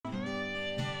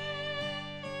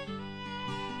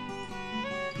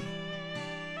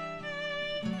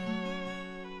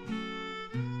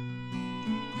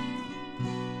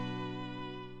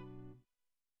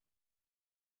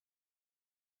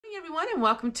everyone, and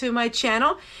welcome to my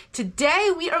channel.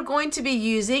 Today we are going to be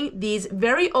using these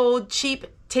very old cheap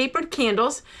tapered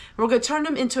candles. We're going to turn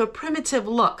them into a primitive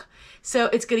look. So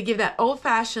it's going to give that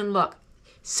old-fashioned look.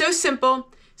 So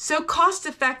simple, so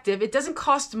cost-effective. It doesn't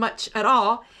cost much at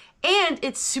all, and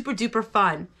it's super duper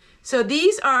fun. So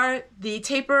these are the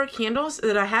taper candles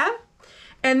that I have.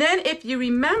 And then if you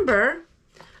remember,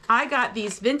 I got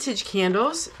these vintage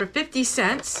candles for 50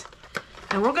 cents,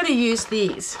 and we're going to use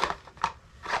these.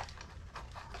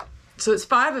 So it's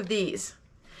 5 of these.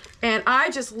 And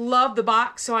I just love the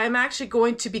box, so I'm actually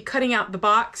going to be cutting out the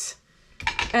box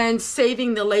and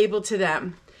saving the label to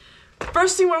them.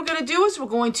 First thing we're going to do is we're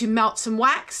going to melt some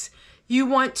wax. You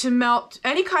want to melt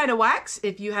any kind of wax.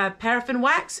 If you have paraffin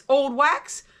wax, old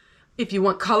wax. If you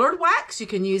want colored wax, you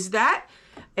can use that.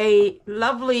 A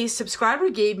lovely subscriber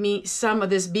gave me some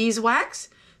of this beeswax.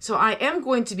 So I am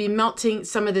going to be melting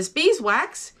some of this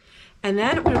beeswax. And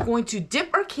then we're going to dip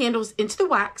our candles into the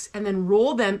wax and then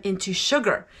roll them into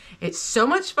sugar. It's so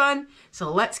much fun,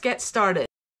 so let's get started.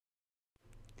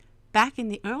 Back in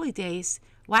the early days,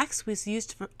 wax was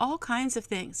used for all kinds of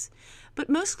things, but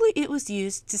mostly it was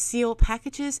used to seal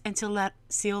packages and to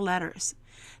seal letters.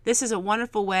 This is a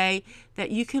wonderful way that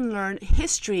you can learn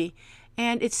history,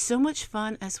 and it's so much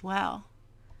fun as well.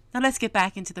 Now let's get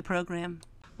back into the program.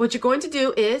 What you're going to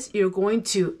do is you're going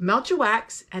to melt your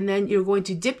wax, and then you're going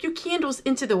to dip your candles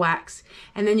into the wax,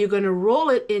 and then you're going to roll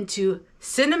it into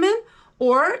cinnamon,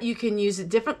 or you can use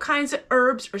different kinds of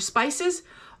herbs or spices,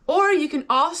 or you can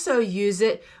also use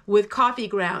it with coffee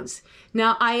grounds.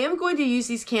 Now I am going to use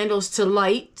these candles to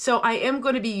light, so I am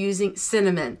going to be using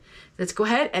cinnamon. Let's go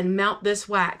ahead and melt this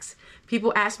wax.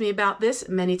 People ask me about this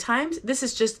many times. This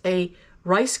is just a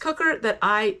rice cooker that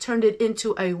I turned it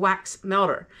into a wax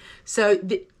melter. So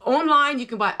online you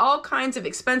can buy all kinds of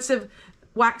expensive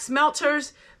wax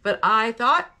melters, but I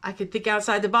thought I could think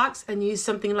outside the box and use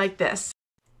something like this.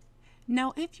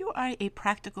 Now if you are a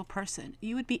practical person,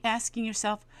 you would be asking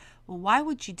yourself, well, why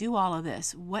would you do all of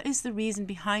this? What is the reason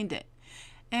behind it?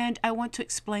 And I want to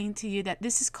explain to you that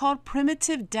this is called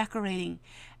primitive decorating.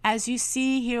 As you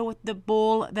see here with the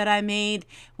bowl that I made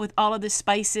with all of the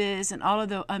spices and all of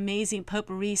the amazing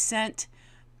potpourri scent,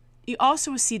 you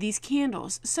also see these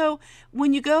candles. So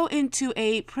when you go into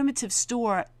a primitive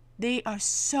store, they are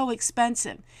so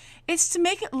expensive. It's to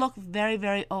make it look very,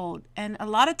 very old. And a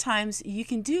lot of times you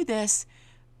can do this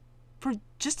for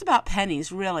just about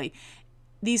pennies, really.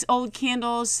 These old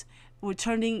candles were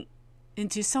turning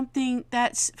into something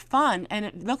that's fun, and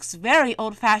it looks very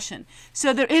old-fashioned.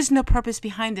 So there is no purpose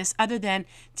behind this other than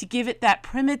to give it that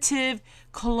primitive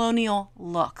colonial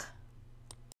look.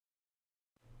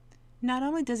 Not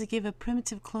only does it give a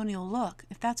primitive colonial look,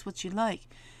 if that's what you like,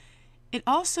 it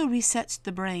also resets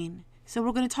the brain. So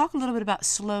we're going to talk a little bit about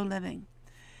slow living.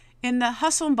 In the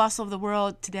hustle and bustle of the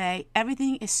world today,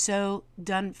 everything is so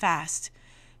done fast.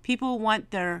 People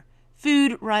want their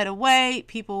food right away.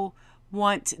 People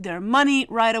want their money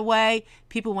right away.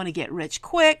 People want to get rich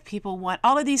quick. People want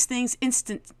all of these things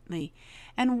instantly.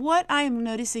 And what I am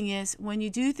noticing is when you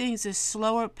do things at a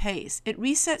slower pace, it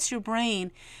resets your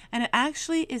brain, and it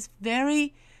actually is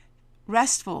very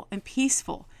restful and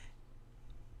peaceful.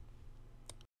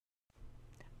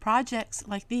 Projects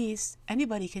like these,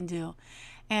 anybody can do.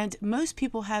 And most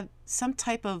people have some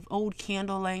type of old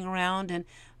candle laying around, and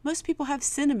most people have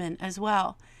cinnamon as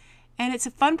well. And it's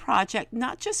a fun project,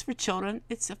 not just for children,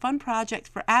 it's a fun project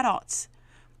for adults.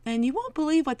 And you won't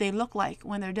believe what they look like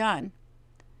when they're done.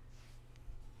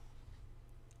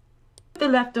 The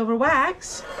leftover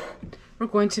wax, we're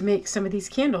going to make some of these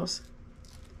candles.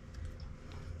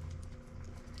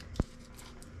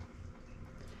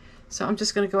 So I'm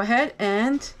just going to go ahead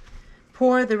and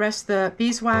pour the rest of the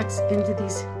beeswax into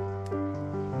these.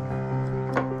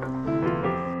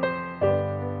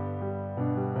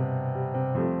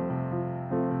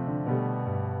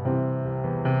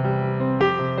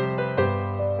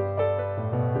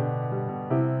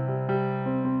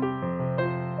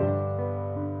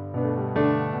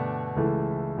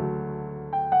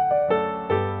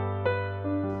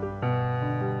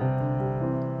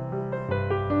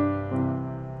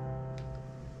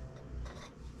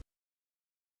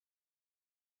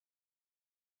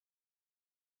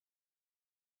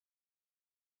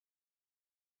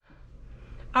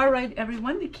 All right,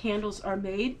 everyone, the candles are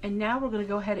made, and now we're going to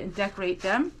go ahead and decorate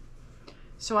them.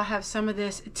 So I have some of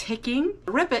this ticking.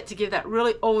 Rip it to give that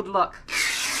really old look.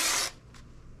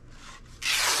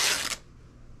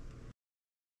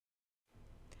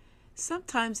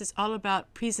 Sometimes it's all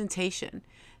about presentation.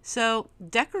 So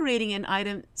decorating an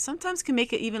item sometimes can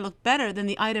make it even look better than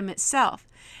the item itself.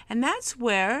 And that's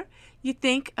where you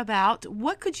think about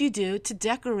what could you do to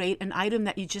decorate an item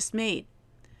that you just made.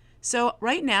 So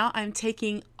right now I'm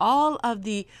taking all of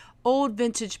the old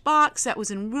vintage box that was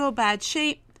in real bad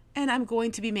shape, and I'm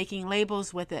going to be making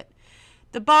labels with it.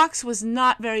 The box was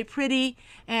not very pretty,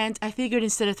 and I figured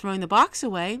instead of throwing the box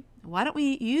away, why don't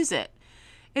we use it?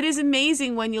 It is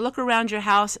amazing when you look around your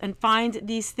house and find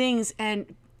these things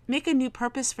and make a new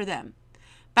purpose for them.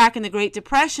 Back in the Great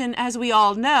Depression, as we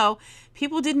all know,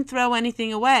 people didn't throw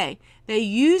anything away. They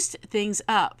used things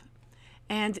up.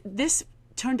 And this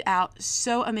turned out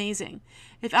so amazing.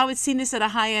 If I would seen this at a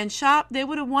high-end shop, they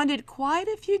would have wanted quite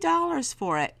a few dollars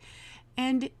for it.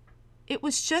 And it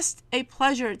was just a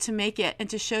pleasure to make it and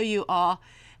to show you all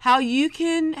how you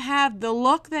can have the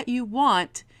look that you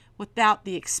want without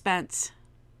the expense.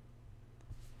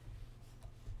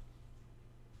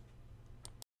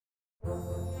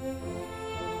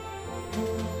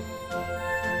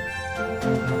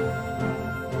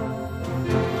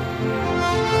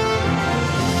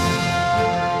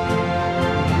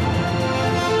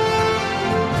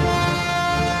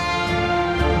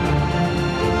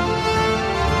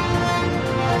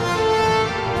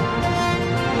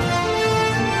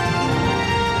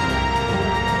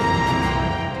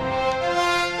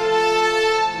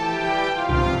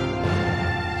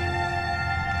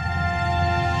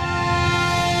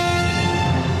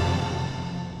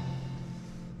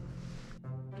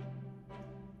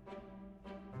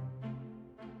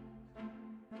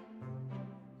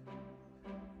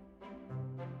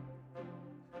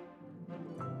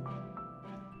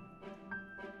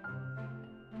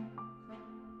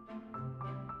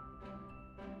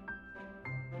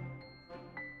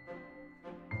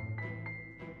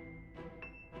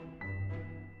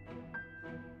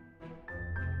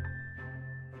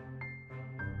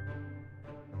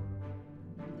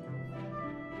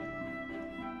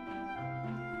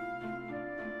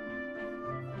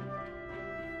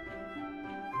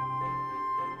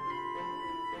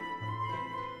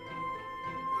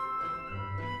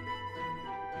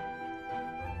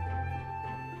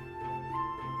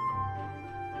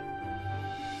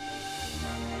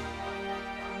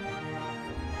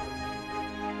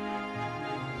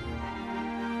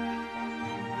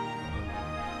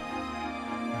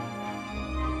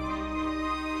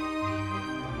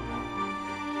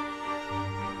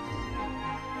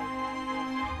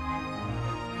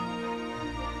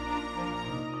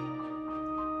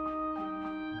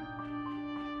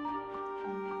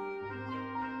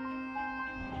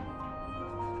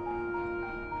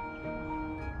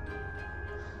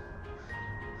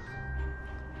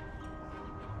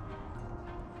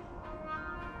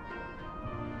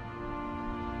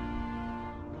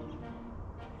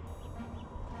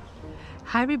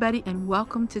 Hi everybody, and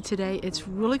welcome to today. It's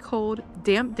really cold,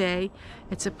 damp day.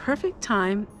 It's a perfect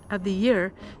time of the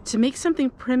year to make something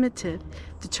primitive,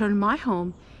 to turn my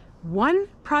home one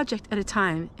project at a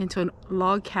time into a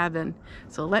log cabin.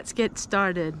 So let's get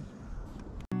started.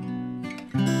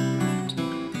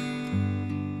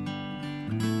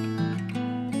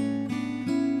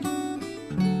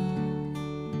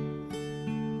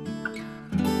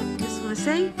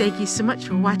 Say thank you so much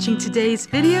for watching today's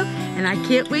video, and I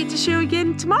can't wait to show you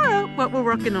again tomorrow what we're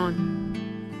working on.